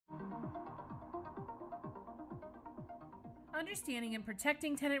Understanding and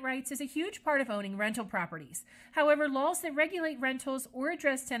protecting tenant rights is a huge part of owning rental properties. However, laws that regulate rentals or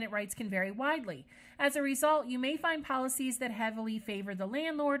address tenant rights can vary widely. As a result, you may find policies that heavily favor the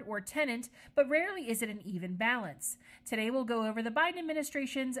landlord or tenant, but rarely is it an even balance. Today, we'll go over the Biden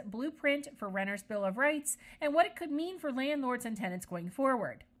administration's blueprint for Renters' Bill of Rights and what it could mean for landlords and tenants going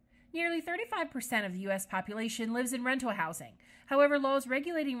forward. Nearly 35% of the U.S. population lives in rental housing. However, laws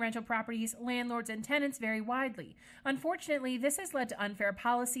regulating rental properties, landlords, and tenants vary widely. Unfortunately, this has led to unfair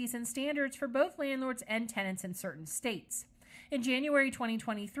policies and standards for both landlords and tenants in certain states. In January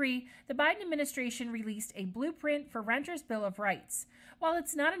 2023, the Biden administration released a blueprint for Renters' Bill of Rights. While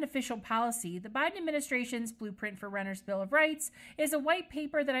it's not an official policy, the Biden administration's blueprint for Renters' Bill of Rights is a white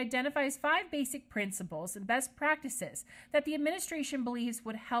paper that identifies 5 basic principles and best practices that the administration believes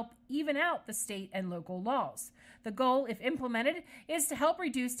would help even out the state and local laws. The goal, if implemented, is to help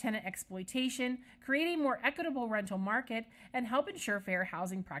reduce tenant exploitation, create a more equitable rental market, and help ensure fair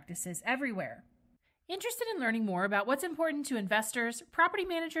housing practices everywhere. Interested in learning more about what's important to investors, property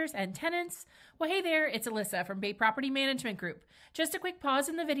managers, and tenants? Well, hey there, it's Alyssa from Bay Property Management Group. Just a quick pause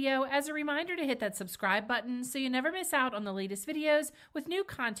in the video as a reminder to hit that subscribe button so you never miss out on the latest videos with new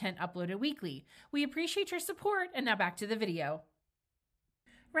content uploaded weekly. We appreciate your support, and now back to the video.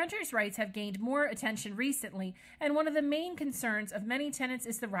 Renters' rights have gained more attention recently, and one of the main concerns of many tenants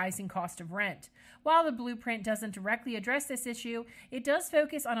is the rising cost of rent. While the blueprint doesn't directly address this issue, it does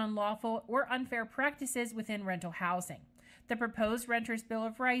focus on unlawful or unfair practices within rental housing. The proposed Renters' Bill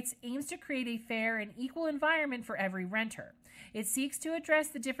of Rights aims to create a fair and equal environment for every renter. It seeks to address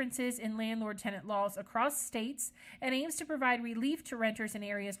the differences in landlord-tenant laws across states and aims to provide relief to renters in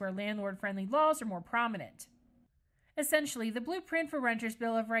areas where landlord-friendly laws are more prominent. Essentially, the blueprint for Renters'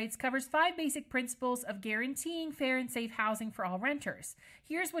 Bill of Rights covers 5 basic principles of guaranteeing fair and safe housing for all renters.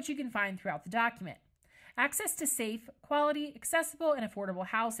 Here's what you can find throughout the document. Access to safe, quality, accessible, and affordable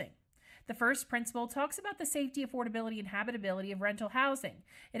housing. The first principle talks about the safety, affordability, and habitability of rental housing.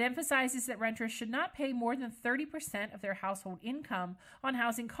 It emphasizes that renters should not pay more than 30% of their household income on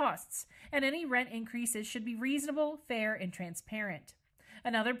housing costs, and any rent increases should be reasonable, fair, and transparent.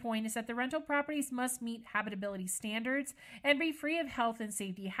 Another point is that the rental properties must meet habitability standards and be free of health and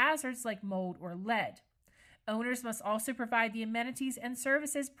safety hazards like mold or lead. Owners must also provide the amenities and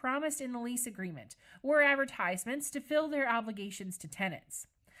services promised in the lease agreement or advertisements to fill their obligations to tenants.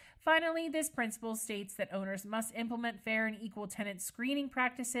 Finally, this principle states that owners must implement fair and equal tenant screening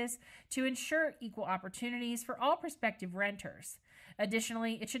practices to ensure equal opportunities for all prospective renters.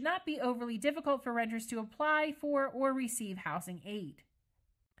 Additionally, it should not be overly difficult for renters to apply for or receive housing aid.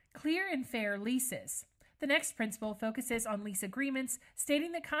 Clear and fair leases. The next principle focuses on lease agreements,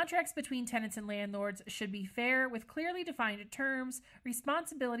 stating that contracts between tenants and landlords should be fair with clearly defined terms,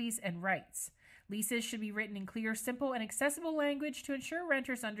 responsibilities, and rights. Leases should be written in clear, simple, and accessible language to ensure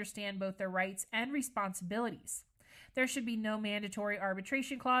renters understand both their rights and responsibilities. There should be no mandatory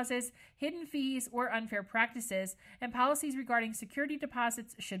arbitration clauses, hidden fees, or unfair practices, and policies regarding security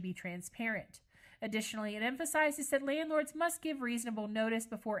deposits should be transparent. Additionally, it emphasizes that landlords must give reasonable notice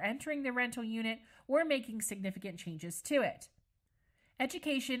before entering the rental unit or making significant changes to it.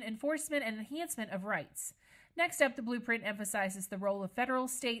 Education, enforcement, and enhancement of rights. Next up, the blueprint emphasizes the role of federal,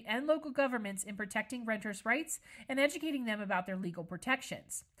 state, and local governments in protecting renters' rights and educating them about their legal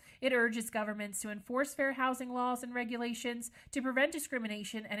protections. It urges governments to enforce fair housing laws and regulations to prevent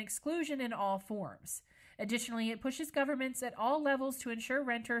discrimination and exclusion in all forms. Additionally, it pushes governments at all levels to ensure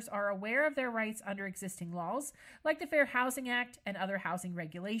renters are aware of their rights under existing laws, like the Fair Housing Act and other housing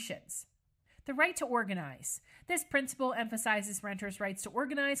regulations. The right to organize. This principle emphasizes renters' rights to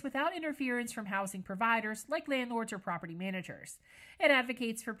organize without interference from housing providers like landlords or property managers. It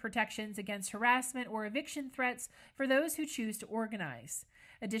advocates for protections against harassment or eviction threats for those who choose to organize.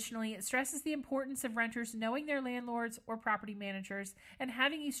 Additionally, it stresses the importance of renters knowing their landlords or property managers and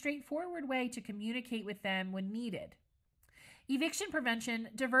having a straightforward way to communicate with them when needed. Eviction prevention,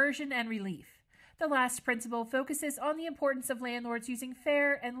 diversion, and relief. The last principle focuses on the importance of landlords using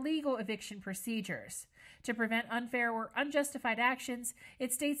fair and legal eviction procedures. To prevent unfair or unjustified actions,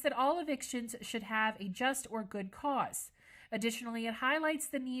 it states that all evictions should have a just or good cause. Additionally, it highlights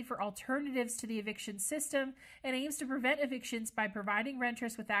the need for alternatives to the eviction system and aims to prevent evictions by providing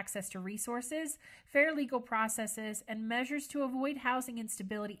renters with access to resources, fair legal processes, and measures to avoid housing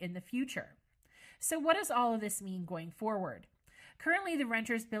instability in the future. So what does all of this mean going forward? Currently, the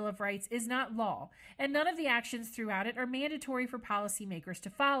Renters' Bill of Rights is not law, and none of the actions throughout it are mandatory for policymakers to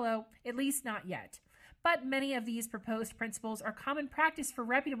follow, at least not yet. But many of these proposed principles are common practice for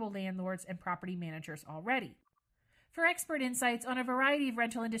reputable landlords and property managers already. For expert insights on a variety of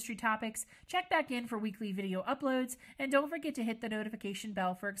rental industry topics, check back in for weekly video uploads, and don't forget to hit the notification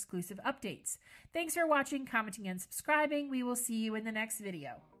bell for exclusive updates. Thanks for watching, commenting, and subscribing. We will see you in the next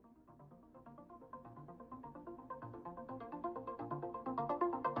video.